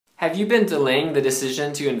Have you been delaying the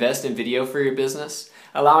decision to invest in video for your business?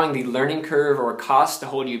 Allowing the learning curve or cost to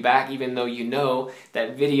hold you back even though you know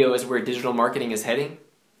that video is where digital marketing is heading?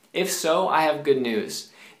 If so, I have good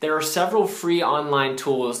news. There are several free online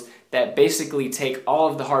tools that basically take all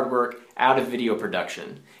of the hard work out of video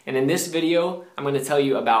production. And in this video, I'm going to tell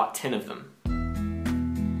you about 10 of them.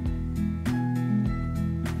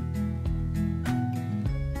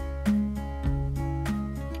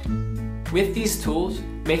 With these tools,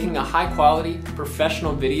 making a high-quality,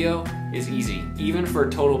 professional video is easy, even for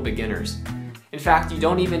total beginners. In fact, you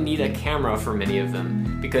don't even need a camera for many of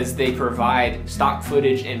them because they provide stock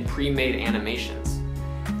footage and pre-made animations.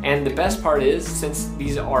 And the best part is, since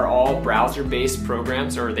these are all browser-based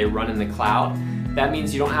programs or they run in the cloud, that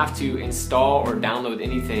means you don't have to install or download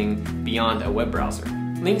anything beyond a web browser.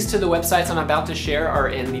 Links to the websites I'm about to share are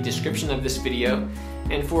in the description of this video.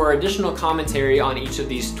 And for additional commentary on each of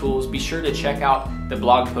these tools, be sure to check out the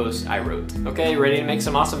blog post I wrote. Okay, ready to make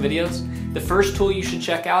some awesome videos? The first tool you should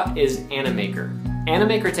check out is Animaker.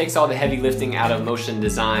 Animaker takes all the heavy lifting out of motion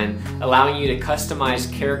design, allowing you to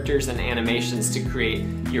customize characters and animations to create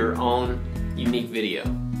your own unique video.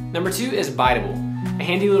 Number 2 is Biteable, a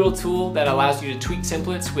handy little tool that allows you to tweak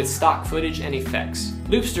templates with stock footage and effects.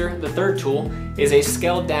 Loopster, the third tool, is a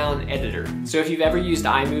scaled down editor. So if you've ever used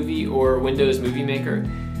iMovie or Windows Movie Maker,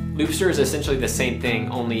 Loopster is essentially the same thing,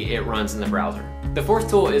 only it runs in the browser. The fourth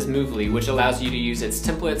tool is Movely, which allows you to use its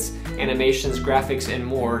templates, animations, graphics, and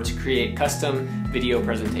more to create custom video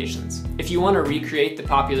presentations. If you want to recreate the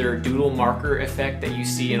popular doodle marker effect that you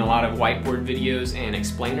see in a lot of whiteboard videos and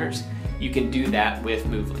explainers, you can do that with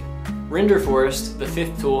Movely. Render Forest, the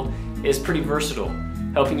fifth tool, is pretty versatile,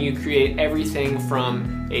 helping you create everything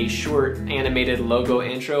from a short animated logo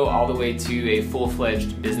intro all the way to a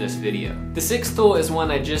full-fledged business video. The sixth tool is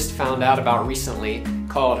one I just found out about recently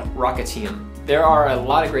called Rocketium. There are a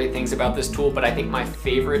lot of great things about this tool, but I think my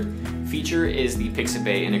favorite feature is the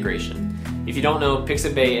Pixabay integration. If you don't know,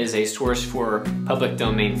 Pixabay is a source for public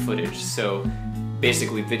domain footage, so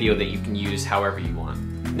basically video that you can use however you want.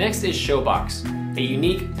 Next is Showbox, a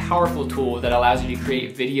unique, powerful tool that allows you to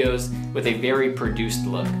create videos with a very produced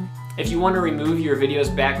look. If you want to remove your video's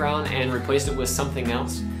background and replace it with something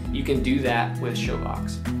else, you can do that with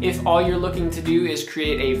Showbox. If all you're looking to do is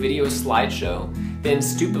create a video slideshow, then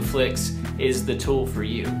Stupeflix is the tool for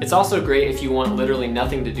you. It's also great if you want literally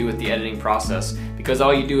nothing to do with the editing process, because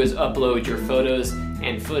all you do is upload your photos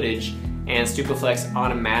and footage, and Stupeflix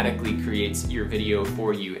automatically creates your video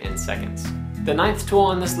for you in seconds. The ninth tool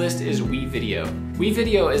on this list is WeVideo.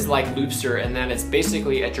 WeVideo is like Loopster in that it's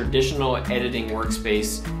basically a traditional editing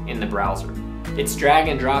workspace in the browser. Its drag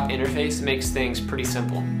and drop interface makes things pretty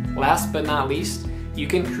simple. Last but not least, you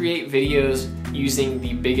can create videos using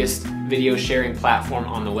the biggest video sharing platform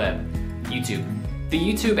on the web, YouTube. The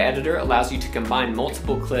YouTube editor allows you to combine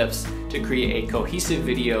multiple clips to create a cohesive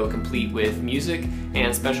video complete with music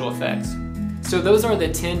and special effects. So those are the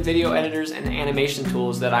 10 video editors and animation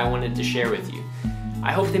tools that I wanted to share with you.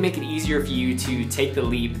 I hope they make it easier for you to take the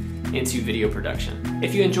leap into video production.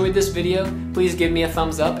 If you enjoyed this video, please give me a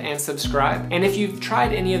thumbs up and subscribe. And if you've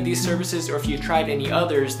tried any of these services or if you've tried any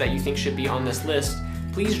others that you think should be on this list,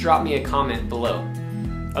 please drop me a comment below.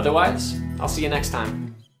 Otherwise, I'll see you next time.